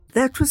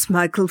That was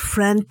Michael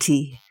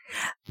Franti.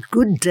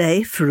 Good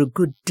day for a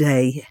good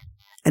day.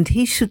 And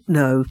he should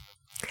know.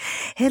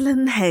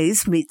 Helen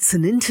Hayes meets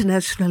an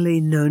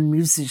internationally known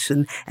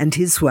musician and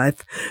his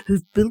wife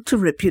who've built a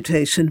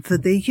reputation for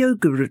their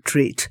yoga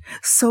retreat,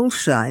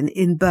 Soulshine,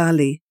 in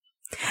Bali.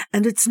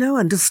 And it's no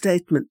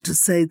understatement to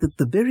say that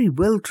the very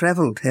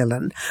well-travelled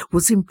Helen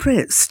was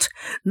impressed,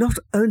 not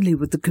only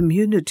with the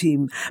community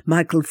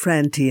Michael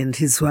Franti and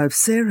his wife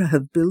Sara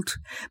have built,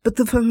 but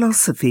the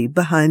philosophy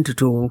behind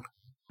it all.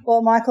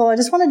 Well, Michael, I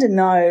just wanted to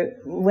know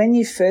when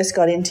you first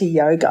got into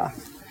yoga.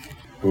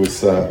 It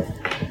was, I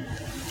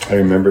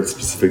remember it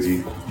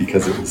specifically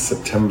because it was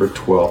September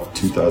 12th,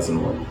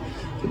 2001,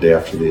 the day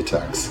after the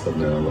attacks of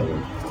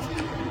 9/11.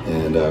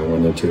 And I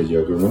went into a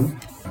yoga room.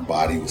 My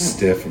body was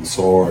stiff and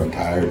sore and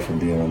tired from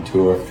being on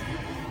tour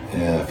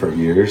for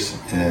years.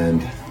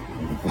 And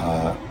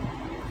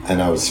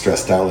I was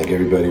stressed out like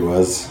everybody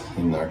was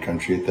in our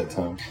country at that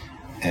time.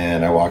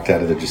 And I walked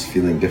out of there just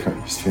feeling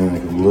different, just feeling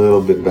like a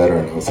little bit better.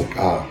 And I was like,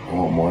 I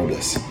want more of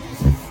this.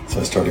 So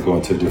I started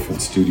going to a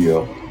different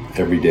studio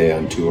every day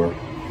on tour.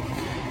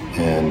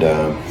 And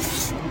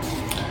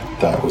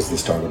that was the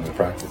start of my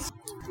practice.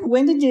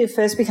 When did you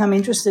first become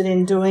interested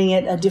in doing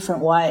it a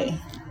different way,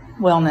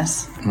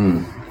 wellness?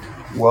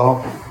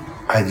 Well,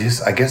 I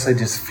guess I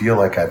just feel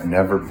like I've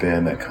never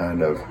been a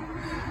kind of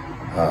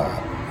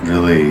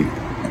really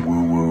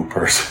woo-woo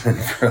person,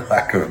 for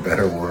lack of a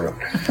better word.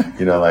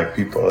 You know, like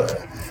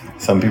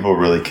some people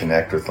really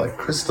connect with like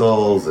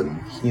crystals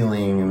and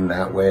healing in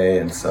that way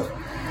and stuff.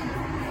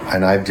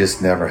 And I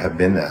just never have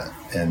been that.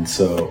 And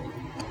so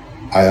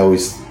I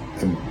always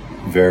am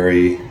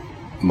very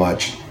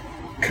much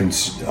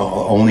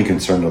only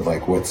concerned with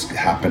like what's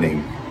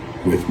happening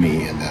with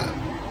me in that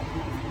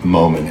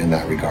moment, in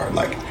that regard.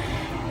 Like,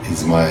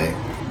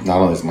 not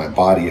only is my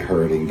body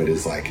hurting, but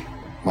is like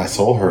my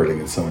soul hurting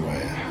in some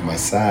way? Am I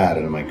sad?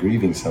 And am I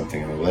grieving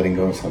something? Am I letting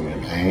go of something?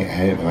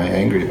 Am I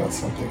angry about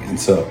something? And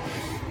so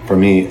for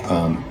me,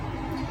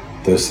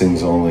 those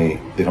things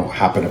they don't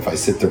happen if I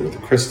sit there with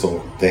a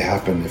crystal. They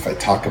happen if I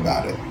talk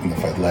about it and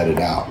if I let it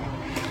out,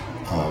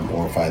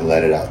 or if I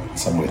let it out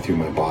some way through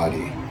my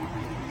body.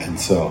 And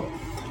so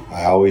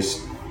I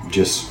always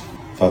just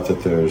thought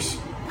that there's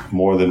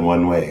more than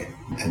one way.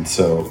 And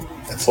so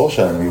at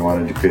Soulshine, we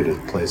wanted to create a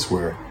place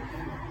where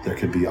there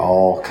could be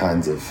all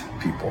kinds of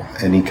people,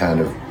 any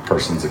kind of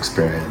person's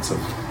experience of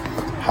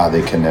how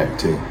they connect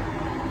to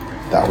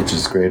that which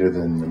is greater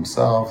than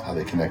themselves, how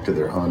they connect to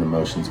their own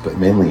emotions, but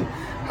mainly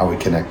how we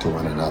connect to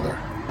one another.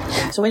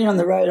 So when you're on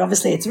the road,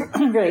 obviously it's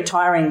very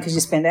tiring because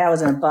you spend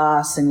hours in a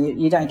bus and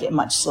you don't get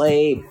much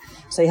sleep.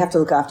 So you have to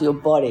look after your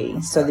body.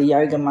 So the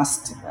yoga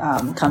must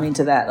come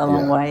into that a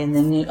long way. And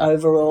then the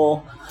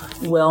overall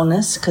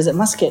wellness, because it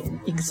must get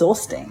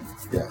exhausting.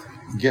 Yeah,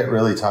 you get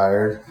really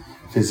tired,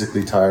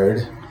 physically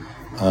tired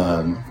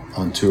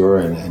on tour.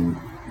 And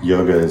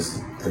yoga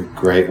is a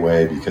great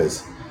way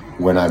because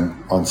when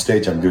I'm on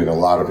stage, I'm doing a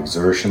lot of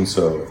exertion.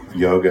 So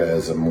yoga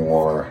is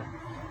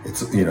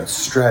it's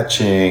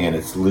stretching and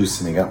it's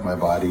loosening up my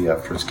body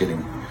after it's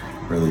getting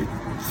really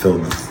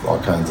filled with all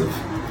kinds of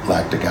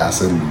lactic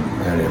acid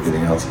and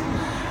everything else.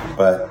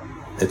 But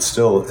it's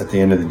still, at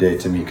the end of the day,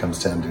 to me,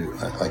 comes down to,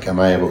 like, am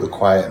I able to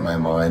quiet my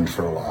mind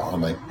for a while?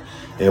 Am I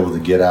able to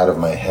get out of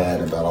my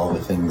head about all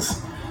the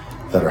things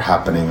that are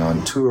happening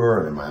on tour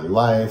and in my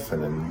life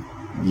and in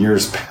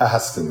years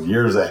past and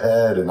years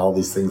ahead and all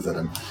these things that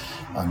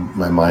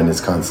my mind is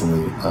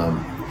constantly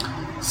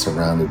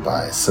surrounded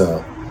by.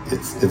 So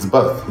it's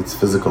both. It's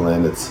physical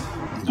and it's...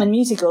 And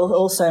musical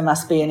also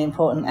must be an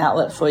important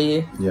outlet for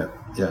you. Yeah.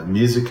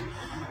 Music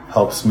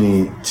helps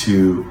me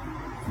to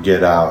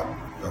get out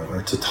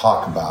or to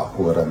talk about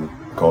what I'm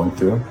going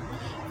through.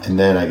 And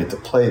then I get to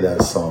play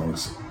those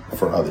songs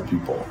for other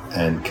people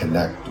and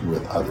connect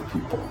with other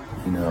people,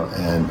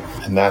 and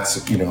that's,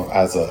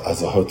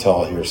 as a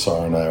hotel here,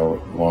 Sara and I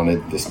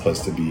wanted this place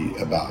to be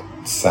about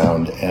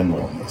sound and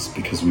wellness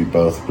because we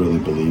both really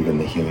believe in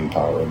the healing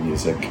power of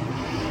music.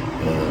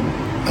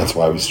 And that's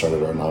why we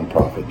started our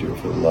nonprofit, Do It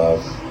For The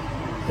Love,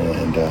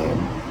 and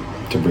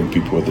to bring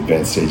people with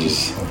advanced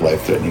stages of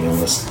life-threatening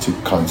illness to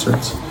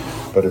concerts.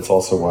 But it's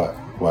also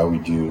why we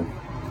do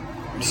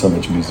so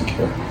much music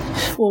here.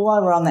 Well,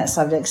 while we're on that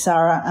subject,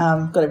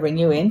 Sara, got to bring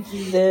you in.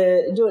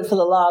 The Do It For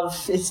The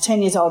Love is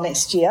 10 years old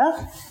next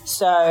year.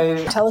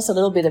 So tell us a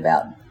little bit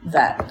about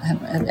that,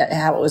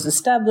 how it was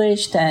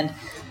established and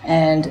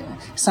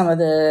some of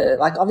the,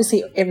 like,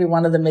 obviously every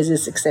one of them is a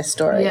success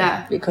story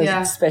because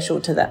it's special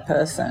to that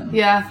person.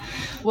 Yeah.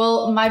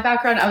 Well, my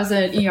background, I was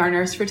an ER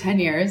nurse for 10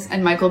 years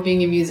and Michael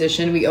being a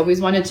musician, we always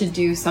wanted to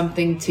do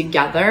something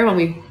together when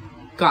we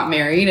got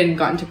married and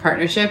got into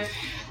partnership.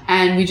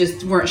 And we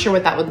just weren't sure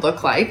what that would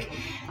look like.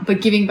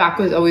 But giving back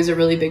was always a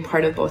really big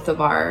part of both of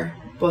our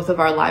both of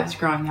our lives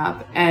growing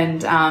up.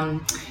 And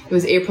it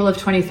was April of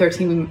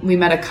 2013. We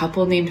met a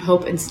couple named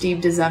Hope and Steve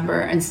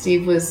December, and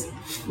Steve was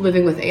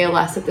living with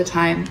ALS at the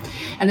time.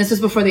 And this was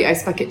before the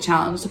Ice Bucket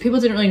Challenge. So people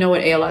didn't really know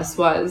what ALS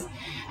was.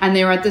 And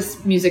they were at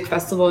this music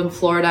festival in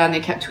Florida, and they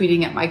kept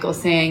tweeting at Michael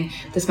saying,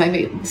 this might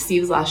be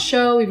Steve's last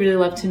show. We'd really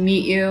love to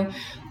meet you.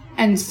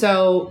 And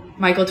so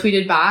Michael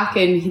tweeted back,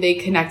 and they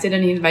connected,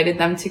 and he invited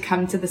them to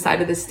come to the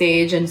side of the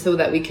stage and so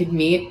that we could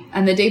meet.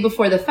 And the day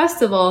before the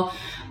festival,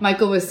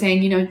 Michael was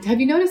saying,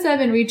 have you noticed that I've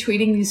been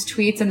retweeting these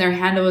tweets, and their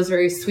handle was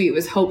very sweet. It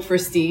was Hope for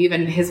Steve,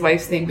 and his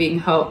wife's name being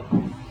Hope.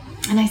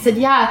 And I said,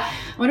 yeah,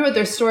 I wonder what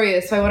their story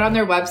is. So I went on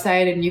their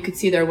website, and you could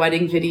see their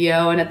wedding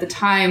video. And at the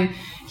time,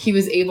 he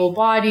was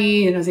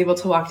able-bodied and was able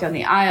to walk down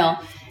the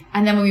aisle.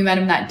 And then when we met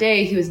him that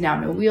day, he was now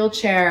in a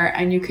wheelchair,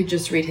 and you could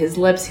just read his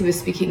lips. He was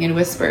speaking in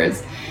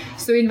whispers.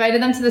 So we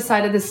invited them to the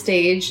side of the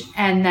stage,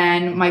 and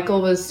then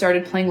Michael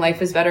started playing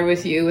Life is Better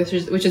With You, which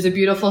is a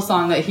beautiful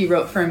song that he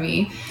wrote for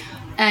me.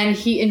 And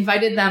he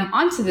invited them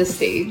onto the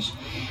stage,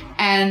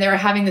 and they were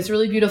having this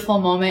really beautiful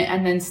moment.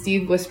 And then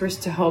Steve whispers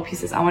to Hope, he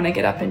says, I want to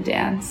get up and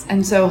dance.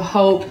 And so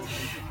Hope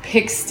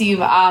picks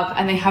Steve up,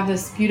 and they have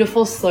this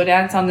beautiful slow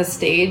dance on the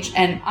stage,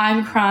 and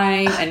I'm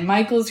crying, and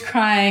Michael's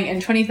crying,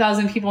 and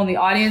 20,000 people in the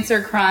audience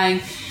are crying.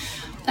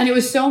 And it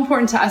was so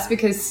important to us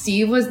because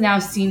Steve was now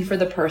seen for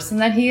the person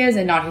that he is,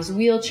 and not his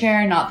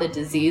wheelchair, not the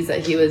disease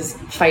that he was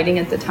fighting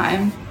at the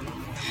time.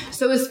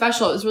 So it was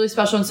special. It was really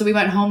special. And so we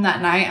went home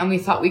that night, and we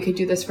thought we could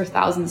do this for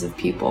thousands of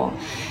people.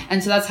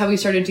 And so that's how we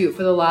started Do It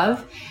for the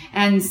Love.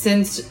 And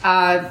since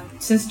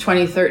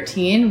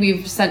 2013,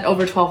 we've sent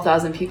over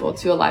 12,000 people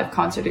to a live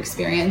concert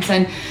experience.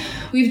 And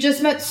we've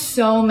just met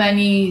so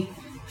many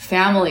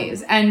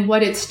families. And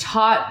what it's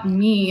taught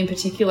me in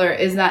particular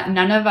is that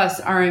none of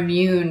us are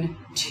immune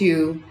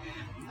to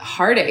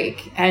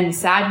heartache and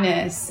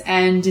sadness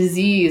and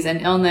disease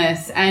and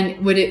illness.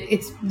 And what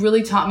it's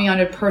really taught me on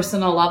a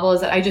personal level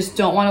is that I just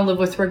don't want to live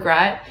with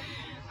regret.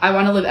 I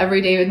want to live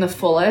every day in the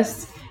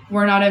fullest.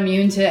 We're not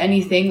immune to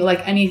anything.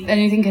 Like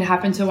anything could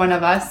happen to one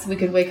of us. We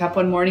could wake up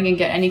one morning and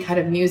get any kind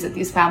of news that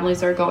these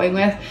families are going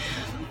with.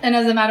 And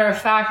as a matter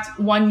of fact,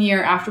 1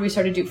 year after we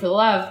started Do It for the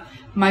Love,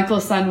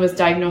 Michael's son was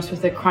diagnosed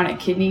with a chronic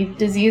kidney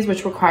disease,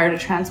 which required a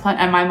transplant,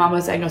 and my mom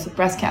was diagnosed with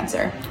breast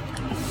cancer.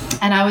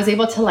 And I was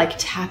able to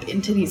tap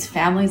into these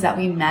families that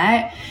we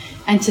met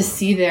and to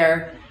see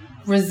their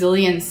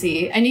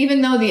resiliency. And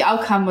even though the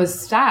outcome was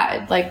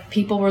sad,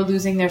 people were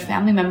losing their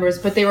family members,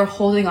 but they were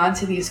holding on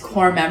to these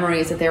core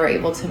memories that they were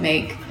able to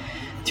make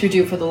through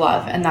Do It for the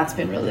Love. And that's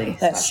been really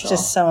special.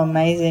 Just so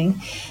amazing.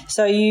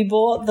 So you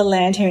bought the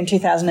land here in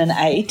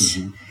 2008.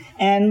 Mm-hmm.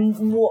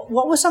 And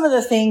what were some of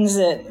the things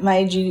that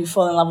made you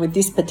fall in love with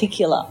this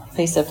particular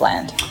piece of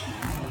land?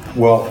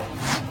 Well,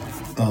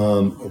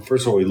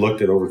 first of all, we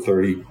looked at over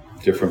 30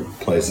 different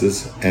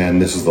places,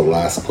 and this was the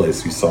last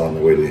place we saw on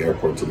the way to the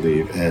airport to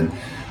leave. And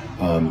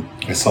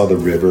I saw the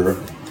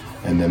river,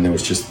 and then there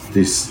was just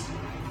this,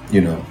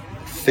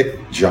 thick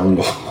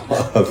jungle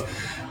of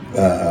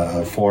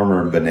a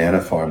former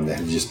banana farm that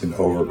had just been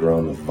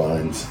overgrown with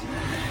vines.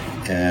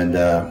 And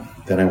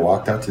then I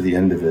walked out to the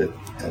end of it,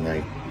 and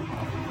I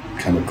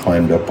kind of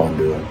climbed up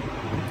onto a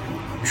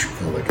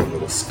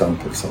little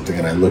stump of something,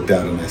 and I looked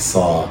out and I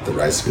saw the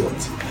rice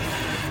fields.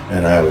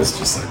 And I was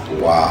just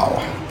like, wow,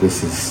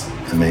 this is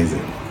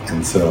amazing.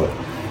 And so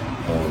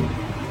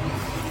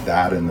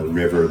that and the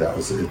river that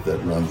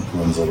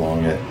runs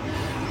along it,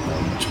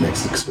 which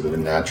makes it sort of a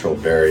natural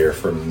barrier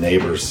from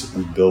neighbors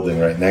building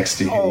right next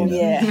to you. Oh,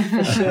 yeah,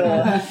 for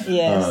sure.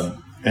 Yes.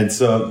 And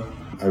so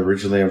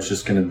originally I was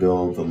just going to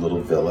build a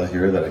little villa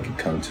here that I could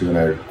come to, and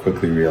I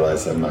quickly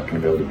realized I'm not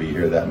going to be able to be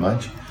here that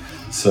much.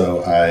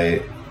 So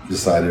I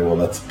decided, well,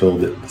 let's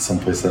build it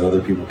someplace that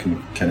other people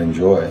can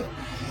enjoy.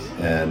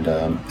 And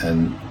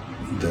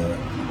the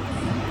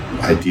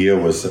idea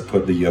was to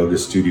put the yoga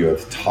studio at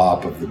the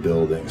top of the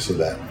building so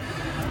that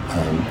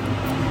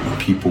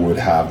people would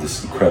have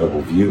this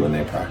incredible view when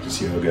they practice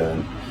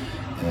yoga.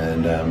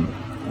 And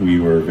we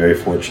were very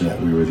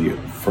fortunate. We were the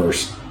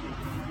first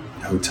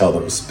hotel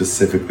that was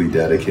specifically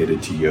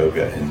dedicated to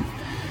yoga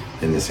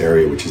in this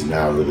area, which is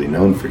now really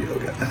known for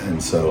yoga.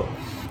 And so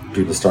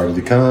people started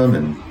to come,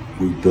 and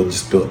we built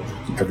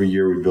every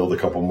year. We build a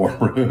couple more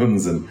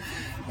rooms, and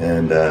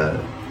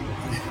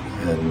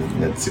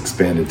it's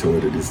expanded to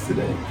what it is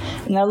today.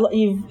 Now,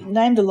 you've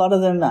named a lot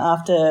of them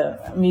after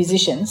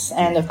musicians,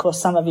 and of course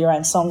some of your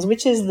own songs.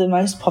 Which is the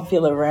most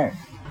popular room?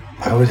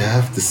 I would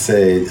have to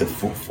say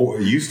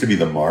it used to be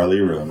the Marley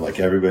room.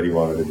 Everybody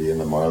wanted to be in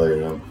the Marley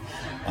room.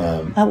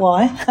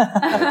 Why? Just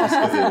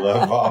because they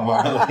love Bob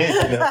Marley.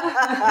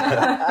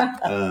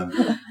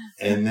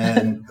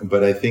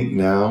 But I think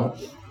now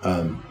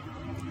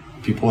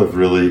people have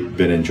really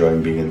been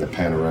enjoying being in the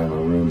panorama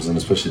rooms, and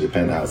especially the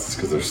penthouses,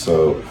 because they're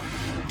so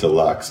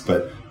deluxe.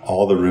 But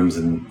all the rooms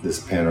in this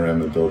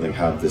panorama building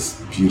have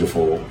this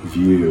beautiful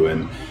view,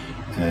 and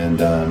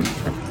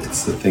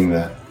it's the thing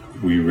that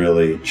we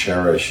really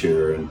cherish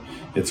here, and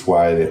it's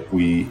why that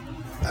we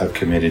have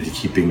committed to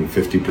keeping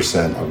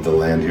 50% of the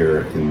land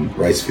here in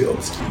rice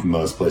fields.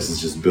 Most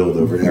places just build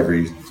over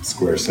every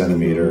square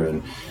centimeter,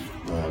 and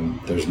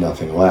there's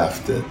nothing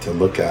left to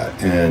look at.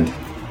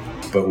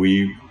 But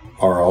we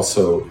are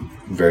also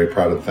very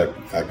proud of the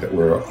fact that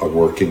we're a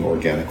working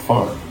organic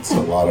farm. So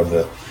a lot of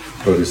the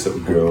produce that we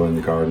grow in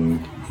the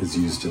garden is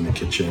used in the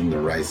kitchen. The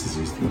rice is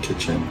used in the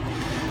kitchen.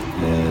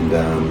 And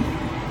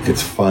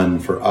it's fun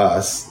for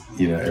us,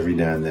 every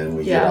now and then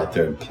we get out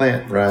there and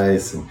plant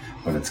rice. And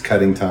when it's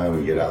cutting time,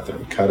 we get out there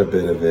and cut a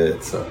bit of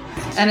it.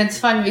 And it's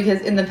fun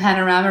because in the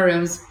panorama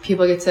rooms,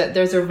 people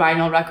there's a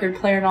vinyl record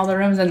player in all the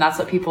rooms, and that's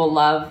what people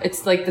love.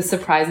 It's like the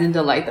surprise and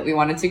delight that we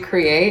wanted to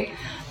create.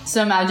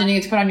 So imagine you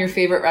get to put on your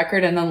favorite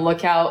record and then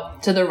look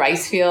out to the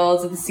rice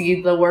fields and see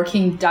the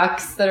working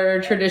ducks that are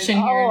a tradition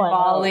here in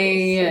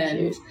Bali.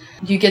 And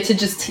you get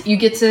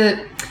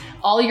to,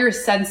 all your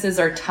senses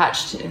are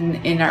touched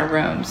in our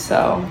room.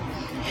 So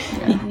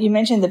you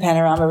mentioned the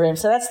panorama room.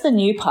 So that's the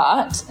new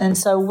part. And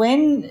so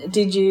when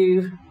did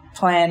you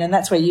plan, and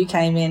that's where you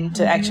came in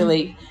to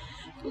actually,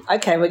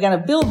 okay, we're going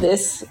to build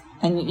this.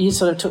 And you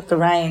sort of took the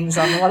reins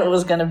on what it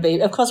was going to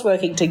be, of course,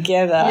 working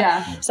together.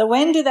 Yeah. So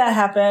when did that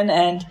happen?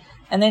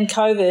 And then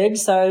COVID,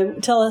 so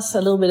tell us a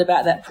little bit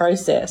about that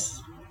process.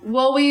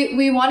 Well,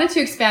 we wanted to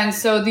expand.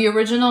 So the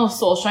original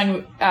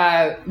Soulshine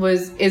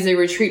is a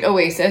retreat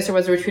oasis, or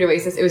was a retreat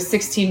oasis. It was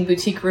 16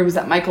 boutique rooms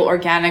that Michael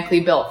organically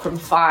built from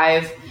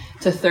 5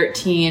 to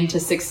 13 to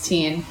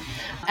 16.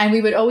 And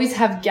we would always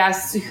have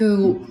guests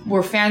who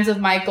were fans of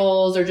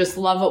Michael's or just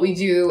love what we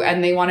do,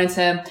 and they wanted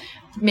to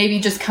maybe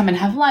just come and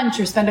have lunch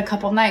or spend a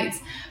couple nights.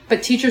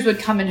 But teachers would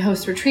come and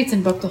host retreats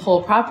and book the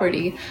whole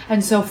property.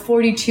 And so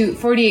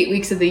 48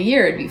 weeks of the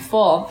year it'd be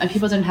full, and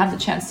people didn't have the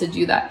chance to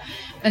do that.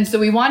 And so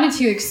we wanted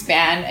to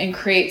expand and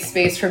create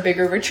space for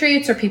bigger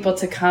retreats or people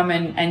to come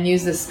and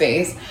use the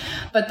space.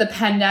 But the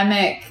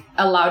pandemic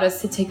allowed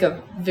us to take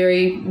a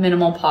very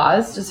minimal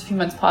pause, just a few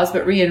months pause,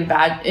 but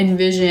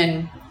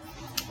envision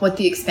what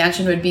the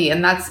expansion would be.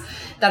 And that's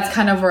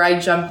kind of where I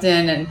jumped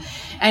in,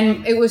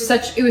 and it was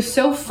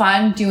so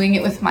fun doing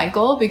it with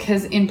Michael,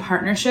 because in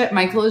partnership,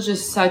 Michael is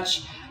just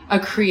such a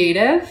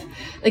creative.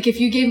 Like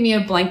if you gave me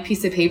a blank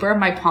piece of paper,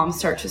 my palms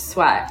start to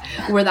sweat,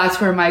 where that's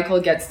where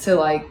Michael gets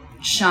to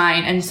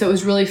shine. And so it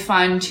was really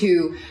fun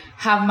to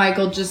have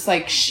Michael just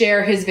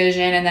share his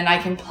vision, and then I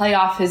can play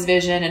off his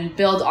vision and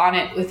build on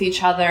it with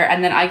each other.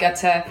 And then I get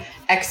to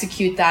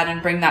execute that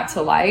and bring that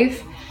to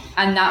life.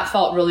 And that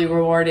felt really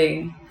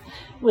rewarding.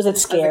 Was it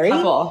scary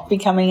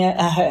becoming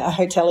a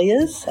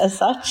hotelier as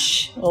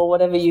such, or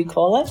whatever you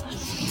call it?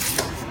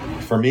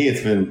 For me,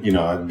 it's been,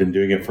 I've been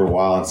doing it for a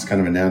while. It's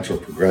kind of a natural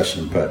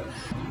progression, but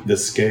the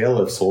scale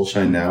of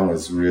Soulshine now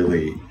is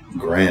really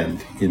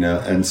grand,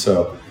 and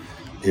so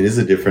it is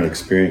a different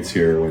experience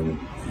here when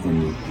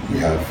you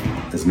have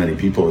as many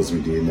people as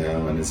we do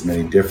now, and as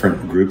many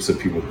different groups of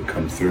people who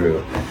come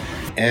through.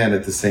 And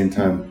at the same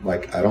time,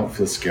 I don't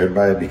feel scared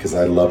by it, because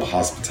I love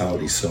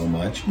hospitality so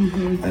much.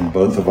 Mm-hmm. And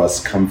both of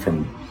us come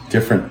from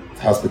different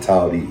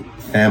hospitality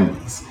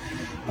families.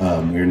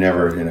 We were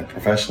never in it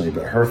professionally,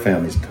 but her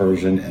family's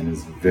Persian and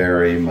is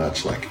very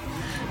much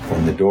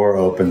when the door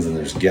opens and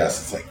there's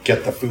guests, it's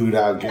get the food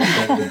out, get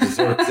the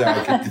desserts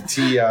out, get the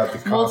tea out, the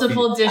coffee.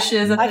 Multiple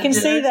dishes at the I can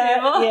see that,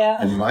 table.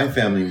 yeah. And my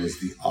family was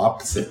the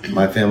opposite.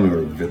 My family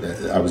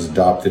I was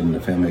adopted in a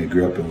family I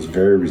grew up in, was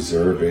very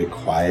reserved, very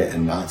quiet,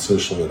 and not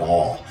social at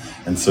all.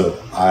 And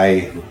so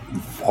I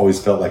always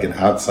felt like an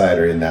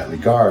outsider in that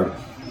regard,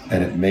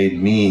 and it made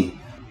me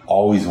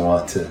always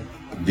want to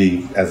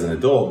be, as an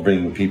adult,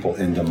 bringing people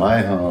into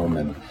my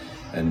home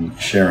and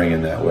sharing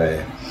in that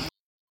way.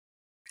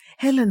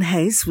 Helen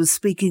Hayes was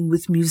speaking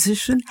with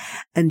musician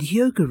and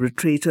yoga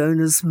retreat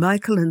owners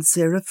Michael and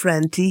Sara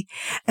Franti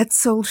at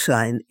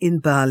Soulshine in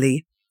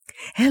Bali.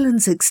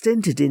 Helen's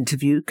extended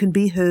interview can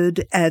be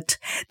heard at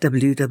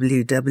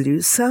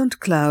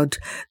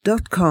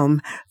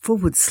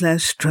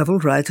www.soundcloud.com/Travel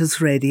Writers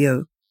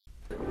Radio.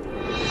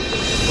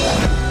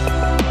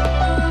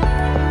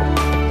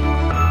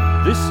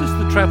 This is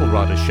the Travel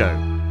Writer Show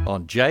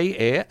on J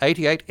Air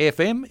 88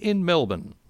 FM in Melbourne.